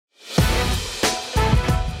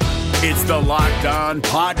It's the Locked On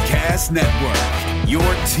Podcast Network, your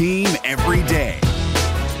team every day.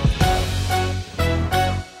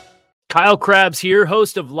 Kyle Krabs here,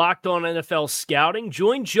 host of Locked On NFL Scouting.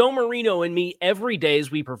 Join Joe Marino and me every day as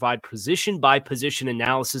we provide position-by-position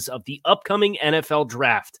analysis of the upcoming NFL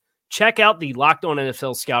Draft. Check out the Locked On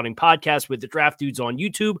NFL Scouting podcast with the Draft Dudes on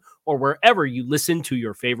YouTube or wherever you listen to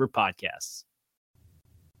your favorite podcasts.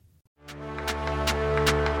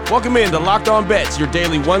 Welcome in to Locked On Bets, your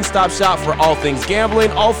daily one-stop shop for all things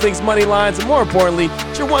gambling, all things money lines, and more importantly,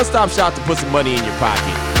 it's your one-stop shop to put some money in your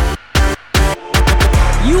pocket.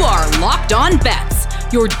 You are Locked On Bets,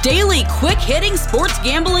 your daily quick-hitting sports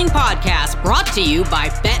gambling podcast brought to you by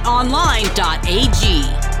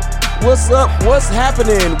BetOnline.ag. What's up? What's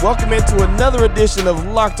happening? Welcome into another edition of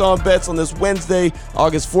Locked On Bets on this Wednesday,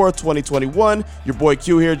 August 4th, 2021. Your boy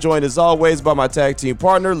Q here, joined as always by my tag team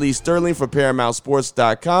partner, Lee Sterling from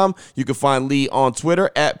ParamountSports.com. You can find Lee on Twitter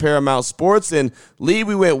at Paramount Sports. And Lee,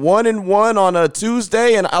 we went 1-1 on a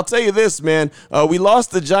Tuesday, and I'll tell you this, man. We lost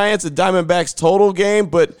the Giants and Diamondbacks total game,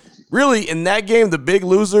 but really, in that game, the big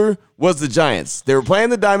loser was the Giants. They were playing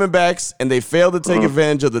the Diamondbacks, and they failed to take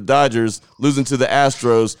advantage of the Dodgers, losing to the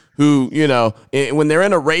Astros, who, you know, when they're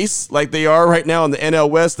in a race like they are right now in the NL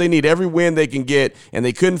West, they need every win they can get, and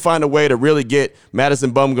they couldn't find a way to really get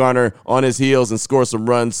Madison Bumgarner on his heels and score some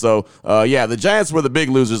runs. So, yeah, the Giants were the big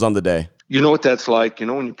losers on the day. You know what that's like? You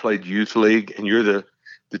know when you played youth league and you're the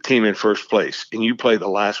team in first place, and you play the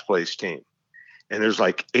last place team, and there's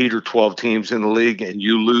like 8 or 12 teams in the league, and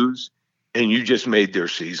you lose, and you just made their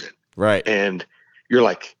season. Right. And you're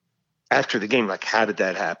like, after the game, like, how did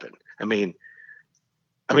that happen? I mean,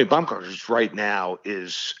 Bumgarner right now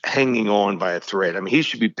is hanging on by a thread. I mean, he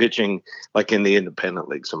should be pitching like in the independent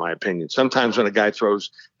leagues, in my opinion. Sometimes when a guy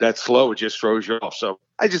throws that slow, it just throws you off. So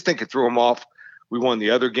I just think it threw him off. We won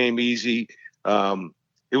the other game easy.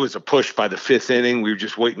 It was a push by the 5th inning. We were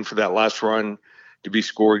just waiting for that last run to be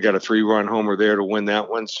scored. We got a 3-run homer there to win that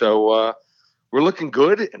one. So we're looking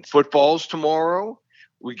good. And football's tomorrow.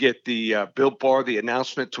 We get the Built Bar, the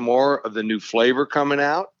announcement tomorrow of the new flavor coming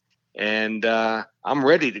out. And I'm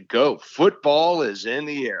ready to go. Football is in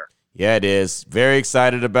the air. Yeah, it is. Very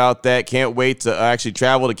excited about that. Can't wait to actually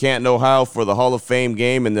travel to Canton, Ohio for the Hall of Fame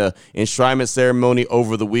game and the enshrinement ceremony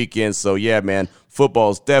over the weekend. So, yeah, man,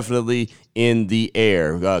 football is definitely in the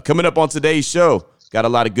air. Coming up on today's show, got a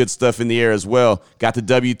lot of good stuff in the air as well. Got the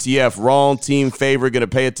WTF, wrong team favor, going to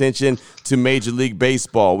pay attention to Major League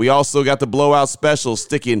Baseball. We also got the blowout special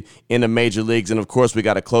sticking in the major leagues. And, of course, we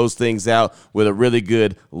got to close things out with a really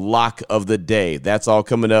good lock of the day. That's all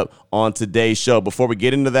coming up on today's show. Before we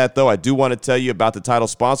get into that, though, I do want to tell you about the title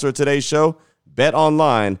sponsor of today's show,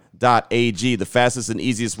 BetOnline.ag, the fastest and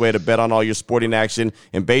easiest way to bet on all your sporting action.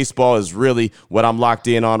 And baseball is really what I'm locked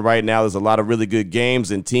in on right now. There's a lot of really good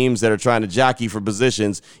games and teams that are trying to jockey for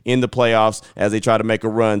positions in the playoffs as they try to make a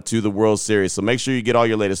run to the World Series. So make sure you get all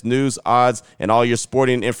your latest news, odds, and all your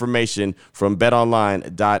sporting information from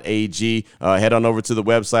betonline.ag. Head on over to the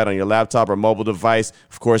website on your laptop or mobile device.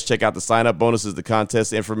 Of course, check out the sign-up bonuses, the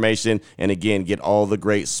contest information, and again, get all the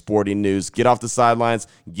great sporting news. Get off the sidelines,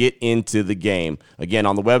 get into the game. Again,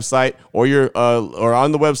 on the website or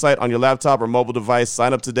on the website on your laptop or mobile device,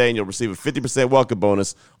 sign up today and you'll receive a 50% welcome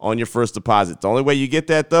bonus on your first deposit. The only way you get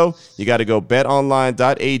that, though, you got to go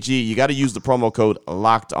betonline.ag. You got to use the promo code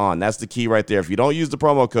Locked On. That's the key right there. If you don't use the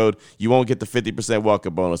promo code, you won't get the 50%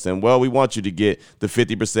 welcome bonus. And, well, we want you to get the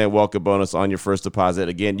 50% welcome bonus on your first deposit.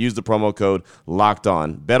 Again, use the promo code Locked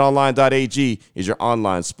On. betonline.ag is your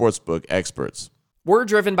online sportsbook experts. We're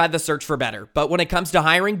driven by the search for better, but when it comes to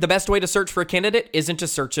hiring, the best way to search for a candidate isn't to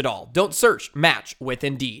search at all. Don't search, match with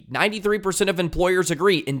Indeed. 93% of employers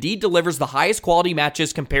agree Indeed delivers the highest quality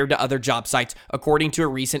matches compared to other job sites, according to a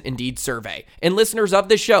recent Indeed survey. And listeners of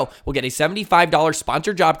this show will get a $75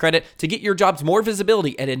 sponsored job credit to get your jobs more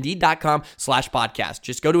visibility at Indeed.com/podcast.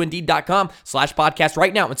 Just go to Indeed.com/podcast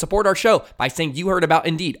right now and support our show by saying you heard about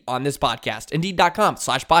Indeed on this podcast.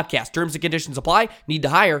 Indeed.com/podcast. Terms and conditions apply. Need to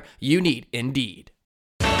hire? You need Indeed.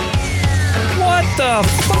 What the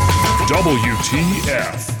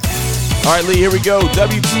WTF? All right, Lee, here we go.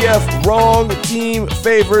 WTF, wrong team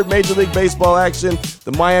favorite, Major League Baseball action.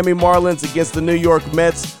 The Miami Marlins against the New York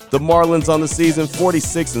Mets. The Marlins on the season,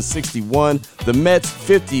 46-61. The Mets,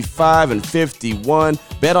 55-51.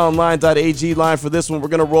 BetOnline.ag line for this one. We're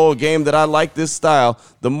going to roll a game that I like this style.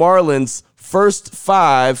 The Marlins, first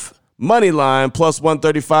 5, money line, plus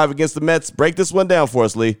 135 against the Mets. Break this one down for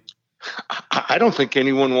us, Lee. I don't think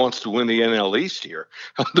anyone wants to win the NL East here.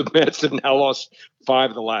 The Mets have now lost 5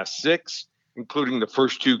 of the last 6, including the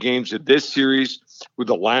first 2 games of this series with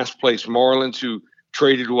the last place Marlins, who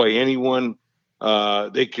traded away anyone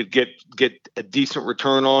they could get a decent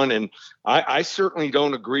return on. And I certainly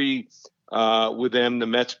don't agree with them, the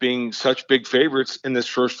Mets being such big favorites in this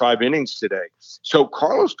first 5 innings today. So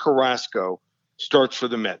Carlos Carrasco starts for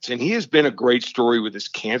the Mets, and he has been a great story with his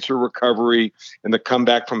cancer recovery and the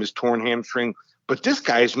comeback from his torn hamstring. But this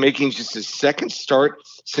guy is making just his second start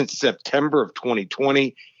since September of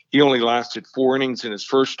 2020. He only lasted 4 innings in his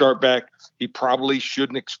first start back. He probably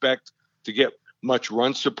shouldn't expect to get much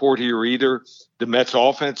run support here either. The Mets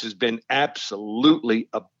offense has been absolutely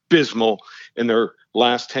abysmal in their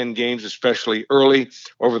last 10 games, especially early.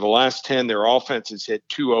 Over the last 10, their offense has hit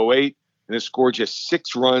 .208 and has scored just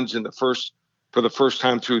 6 runs for the first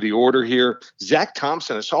time through the order here. Zach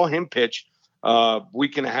Thompson, I saw him pitch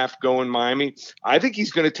week and a half ago in Miami. I think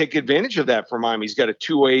he's going to take advantage of that for Miami. He's got a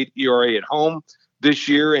 2.08 ERA at home this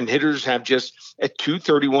year, and hitters have just a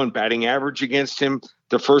 .231 batting average against him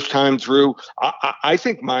the first time through. I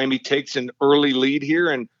think Miami takes an early lead here,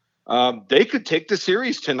 and they could take the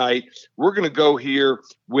series tonight. We're going to go here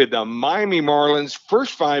with the Miami Marlins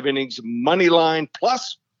first 5 innings money line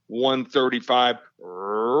plus 135.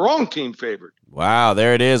 Wrong team favorite. Wow,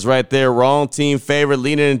 there it is right there. Wrong team favorite,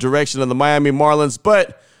 leaning in the direction of the Miami Marlins,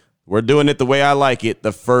 but we're doing it the way I like it,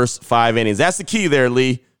 the first 5 innings. That's the key there,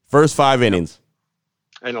 Lee. First 5 innings.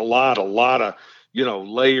 And a lot of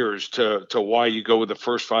layers to why you go with the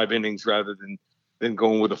first 5 innings rather than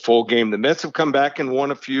going with a full game. The Mets have come back and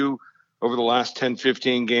won a few over the last 10,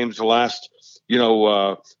 15 games, the last,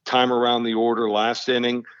 time around the order, last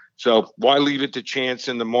inning. So why leave it to chance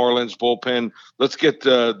in the Marlins bullpen? Let's get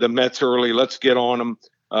the Mets early. Let's get on them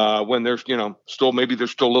when they're, maybe they're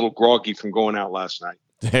still a little groggy from going out last night.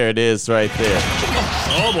 There it is right there.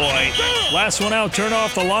 Oh, boy. Last one out, turn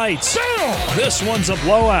off the lights. This one's a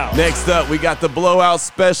blowout. Next up, we got the blowout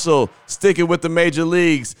special. Sticking with the major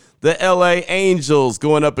leagues, the LA Angels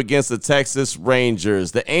going up against the Texas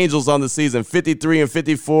Rangers. The Angels on the season,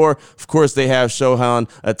 53-54. Of course, they have Shohei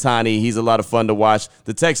Ohtani. He's a lot of fun to watch.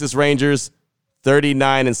 The Texas Rangers,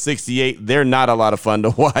 39-68. They're not a lot of fun to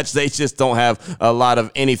watch. They just don't have a lot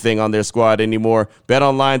of anything on their squad anymore.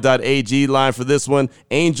 BetOnline.ag line for this one.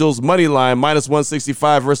 Angels money line minus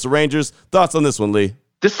 165 versus the Rangers. Thoughts on this one, Lee?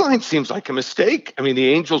 This line seems like a mistake. I mean, the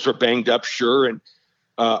Angels are banged up, sure, and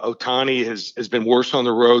Ohtani has been worse on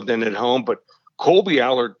the road than at home. But Colby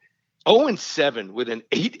Allard, 0-7 with an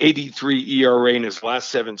 8.83 ERA in his last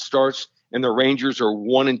 7 starts. And the Rangers are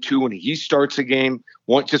 1-2 when he starts a game,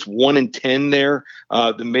 just 1-10 there.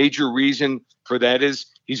 The major reason for that is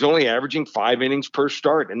he's only averaging 5 innings per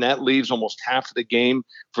start, and that leaves almost half of the game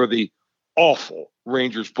for the awful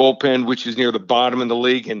Rangers bullpen, which is near the bottom of the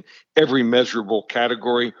league in every measurable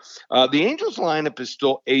category. The Angels lineup is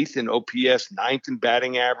still 8th in OPS, 9th in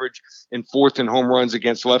batting average, and 4th in home runs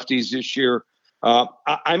against lefties this year.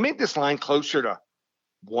 I made this line closer to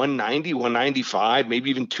 190, 195,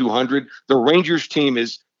 maybe even 200. The Rangers team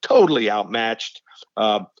is totally outmatched.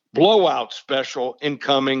 Blowout special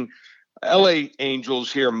incoming. LA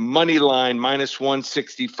Angels here, money line minus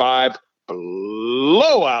 165.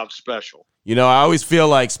 Blowout special. I always feel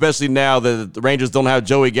like, especially now that the Rangers don't have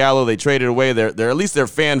Joey Gallo, they traded away they're at least their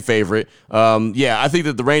fan favorite. I think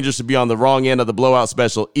that the Rangers should be on the wrong end of the blowout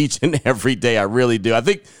special each and every day. I really do. I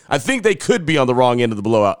think they could be on the wrong end of the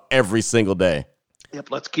blowout every single day. Yep,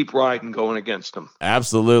 let's keep riding going against them.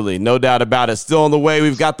 Absolutely. No doubt about it. Still on the way.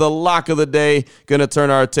 We've got the lock of the day. Going to turn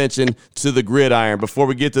our attention to the gridiron. Before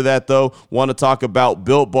we get to that, though, want to talk about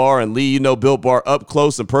Built Bar. And Lee, Built Bar up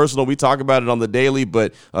close and personal. We talk about it on the daily,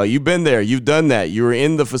 but you've been there. You've done that. You were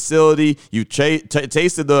in the facility. You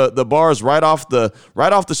tasted the bars right off the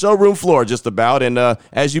showroom floor just about. And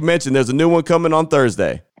as you mentioned, there's a new one coming on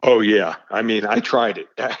Thursday. Oh, yeah. I mean, I tried it.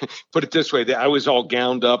 Put it this way. I was all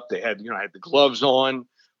gowned up. They had, I had the gloves on,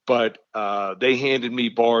 but they handed me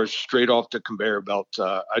bars straight off the conveyor belt.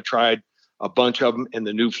 I tried a bunch of them and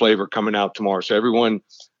the new flavor coming out tomorrow. So everyone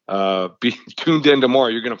be tuned in tomorrow.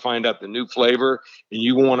 You're going to find out the new flavor and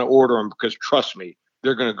you want to order them because trust me,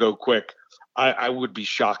 they're going to go quick. I would be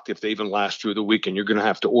shocked if they even last through the weekend. You're going to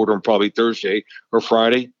have to order them probably Thursday or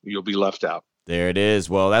Friday. You'll be left out. There it is.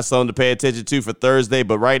 Well, that's something to pay attention to for Thursday.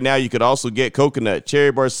 But right now, you could also get coconut,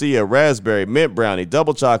 cherry barcia, raspberry, mint brownie,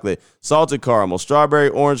 double chocolate, salted caramel, strawberry,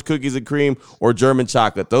 orange, cookies and cream, or German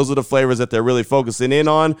chocolate. Those are the flavors that they're really focusing in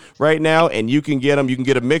on right now. And you can get them. You can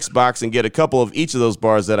get a mixed box and get a couple of each of those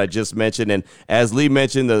bars that I just mentioned. And as Lee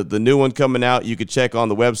mentioned, the new one coming out, you could check on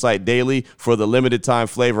the website daily for the limited time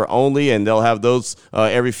flavor only. And they'll have those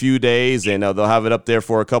every few days. And they'll have it up there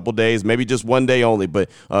for a couple days, maybe just one day only.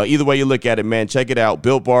 But either way you look at it, man, check it out,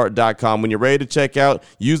 BuiltBar.com. When you're ready to check out,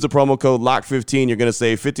 use the promo code LOCK15. You're going to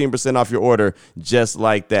save 15% off your order just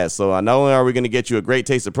like that. So not only are we going to get you a great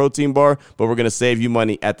taste of protein bar, but we're going to save you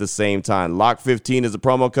money at the same time. LOCK15 is the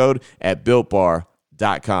promo code at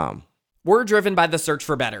BuiltBar.com. We're driven by the search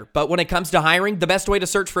for better, but when it comes to hiring, the best way to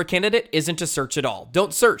search for a candidate isn't to search at all.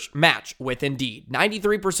 Don't search, match with Indeed.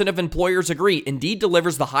 93% of employers agree Indeed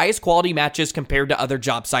delivers the highest quality matches compared to other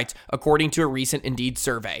job sites, according to a recent Indeed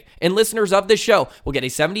survey. And listeners of this show will get a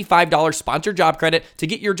 $75 sponsored job credit to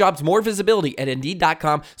get your jobs more visibility at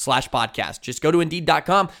Indeed.com/podcast. Just go to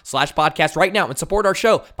Indeed.com/podcast right now and support our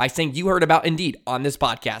show by saying you heard about Indeed on this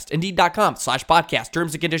podcast. Indeed.com/podcast.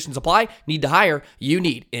 Terms and conditions apply. Need to hire? You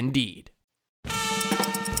need Indeed.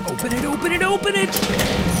 Open it, open it, open it.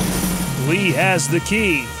 Lee has the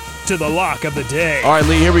key to the lock of the day. All right,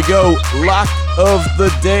 Lee, here we go. Lock of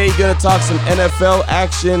the day. Going to talk some NFL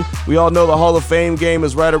action. We all know the Hall of Fame game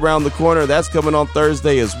is right around the corner. That's coming on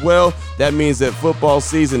Thursday as well. That means that football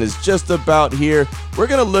season is just about here. We're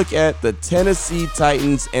going to look at the Tennessee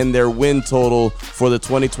Titans and their win total for the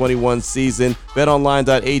 2021 season.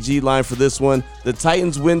 BetOnline.ag line for this one. The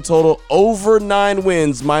Titans win total over 9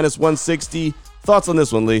 wins, minus 160. Thoughts on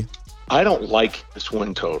this one, Lee? I don't like this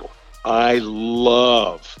win total. I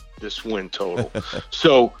love this win total.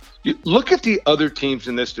 So you look at the other teams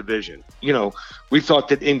in this division. You know, we thought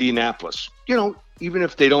that Indianapolis, you know, even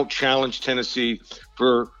if they don't challenge Tennessee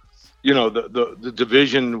for, you know, the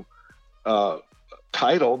division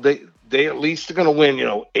title, they at least are going to win, you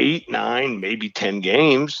know, 8, 9, maybe 10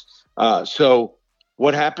 games. So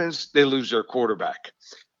what happens? They lose their quarterback.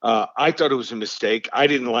 I thought it was a mistake. I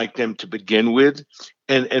didn't like them to begin with.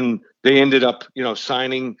 And they ended up, you know,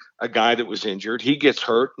 signing a guy that was injured. He gets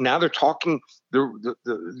hurt. Now they're talking,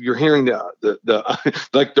 you're hearing the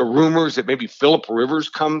like the rumors that maybe Phillip Rivers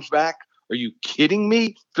comes back. Are you kidding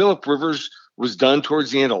me? Phillip Rivers was done towards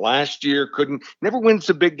the end of last year, never wins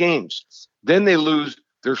the big games. Then they lose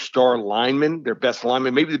their star lineman, their best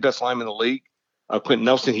lineman, maybe the best lineman in the league, Quentin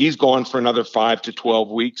Nelson. He's gone for another 5 to 12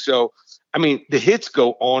 weeks. So, I mean, the hits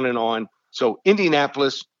go on and on. So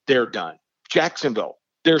Indianapolis, they're done. Jacksonville,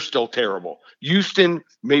 they're still terrible. Houston,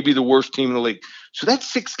 maybe the worst team in the league. So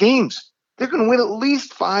that's 6 games. They're going to win at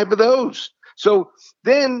least 5 of those. So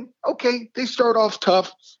then, okay, they start off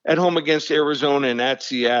tough at home against Arizona and at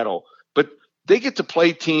Seattle. But they get to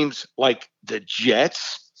play teams like the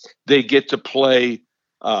Jets. They get to play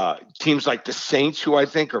teams like the Saints, who I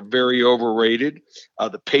think are very overrated.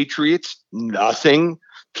 The Patriots, nothing.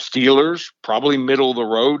 Steelers, probably middle of the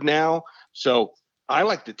road now. So I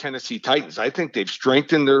like the Tennessee Titans. I think they've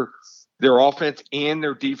strengthened their offense and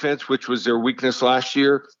their defense, which was their weakness last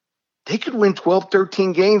year. They could win 12,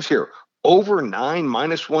 13 games here. Over 9,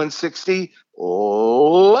 minus 160.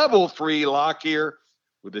 Level 3 lock here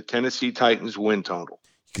with the Tennessee Titans win total.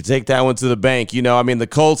 You could take that one to the bank. You know, I mean, the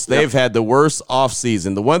Colts, they've had the worst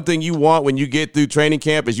offseason. The one thing you want when you get through training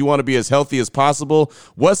camp is you want to be as healthy as possible.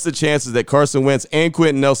 What's the chances that Carson Wentz and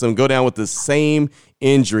Quentin Nelson go down with the same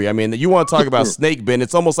injury? I mean, you want to talk about snake bitten.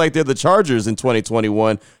 It's almost like they're the Chargers in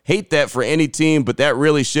 2021. Hate that for any team, but that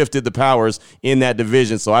really shifted the powers in that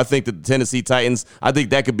division. So I think that the Tennessee Titans, I think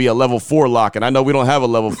that could be a level 4 lock. And I know we don't have a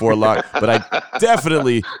level 4 lock, but I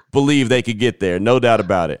definitely believe they could get there. No doubt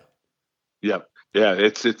about it. Yep. Yeah,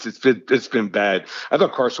 it's been bad. I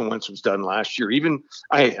thought Carson Wentz was done last year. Even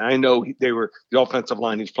I know the offensive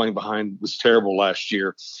line he's playing behind was terrible last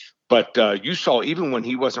year, but you saw even when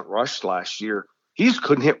he wasn't rushed last year, he just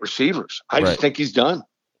couldn't hit receivers. I just think he's done.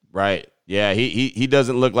 Right. Yeah, he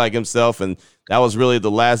doesn't look like himself, and that was really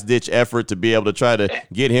the last ditch effort to be able to try to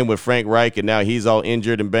get him with Frank Reich, and now he's all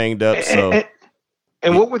injured and banged up. So,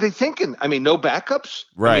 and what were they thinking? I mean, no backups.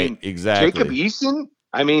 Right. I mean, exactly. Jacob Eason.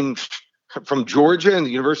 I mean, from Georgia and the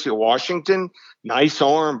University of Washington, nice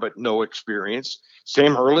arm, but no experience.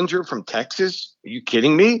 Sam Erlinger from Texas. Are you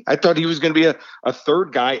kidding me? I thought he was going to be a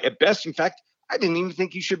third guy at best. In fact, I didn't even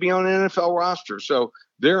think he should be on an NFL roster. So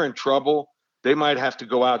they're in trouble. They might have to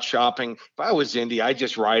go out shopping. If I was Indy, I'd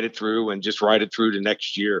just ride it through to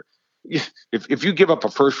next year. If you give up a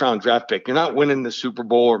first-round draft pick, you're not winning the Super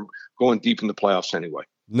Bowl or going deep in the playoffs anyway.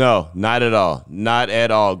 No, not at all. Not at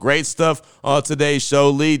all. Great stuff on today's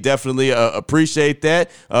show, Lee. Definitely appreciate that.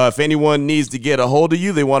 If anyone needs to get a hold of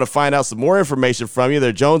you, they want to find out some more information from you,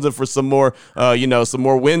 they're jonesing for some more, some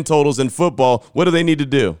more win totals in football. What do they need to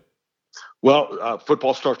do? Well,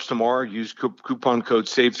 football starts tomorrow. Use coupon code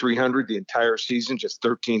SAVE300 the entire season, just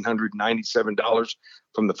 $1,397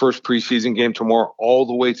 from the first preseason game tomorrow all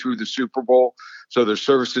the way through the Super Bowl. So there's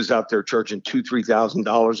services out there charging $2,000,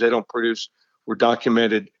 $3,000. They don't produce. We're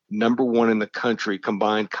documented number 1 in the country,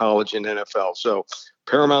 combined college and NFL. So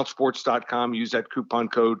ParamountSports.com. Use that coupon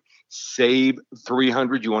code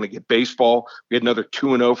SAVE300. You want to get baseball. We had another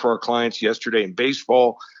 2-0 for our clients yesterday in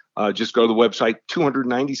baseball. Just go to the website.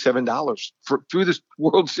 $297 through this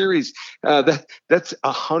World Series. That's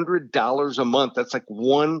 $100 a month. That's like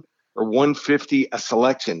 $1 or $150 a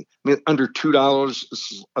selection. I mean, under $2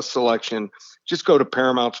 a selection. Just go to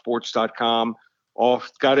ParamountSports.com.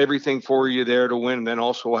 Got everything for you there to win. And then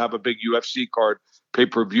also we'll have a big UFC card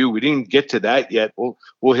pay-per-view. We didn't get to that yet.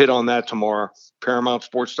 We'll hit on that tomorrow.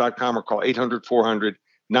 ParamountSports.com or call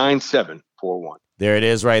 800-400-9741. There it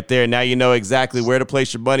is right there. Now you know exactly where to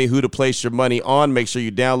place your money, who to place your money on. Make sure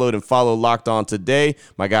you download and follow Locked On today.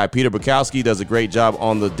 My guy Peter Bukowski does a great job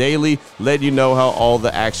on the daily, letting you know how all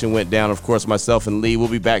the action went down. Of course, myself and Lee will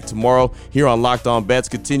be back tomorrow here on Locked On Bets,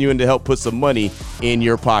 continuing to help put some money in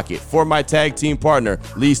your pocket. For my tag team partner,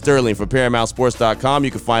 Lee Sterling from ParamountSports.com,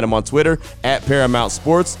 you can find him on Twitter at Paramount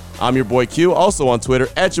Sports. I'm your boy Q, also on Twitter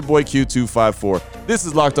at your boy Q254. This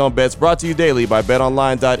is Locked On Bets, brought to you daily by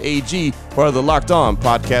BetOnline.ag, part of the Locked On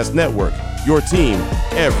Podcast Network. Your team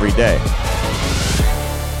every day.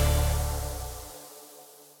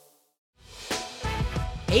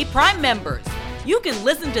 Hey, Prime members, you can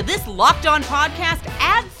listen to this Locked On podcast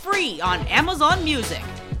ad-free on Amazon Music.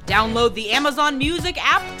 Download the Amazon Music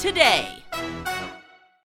app today.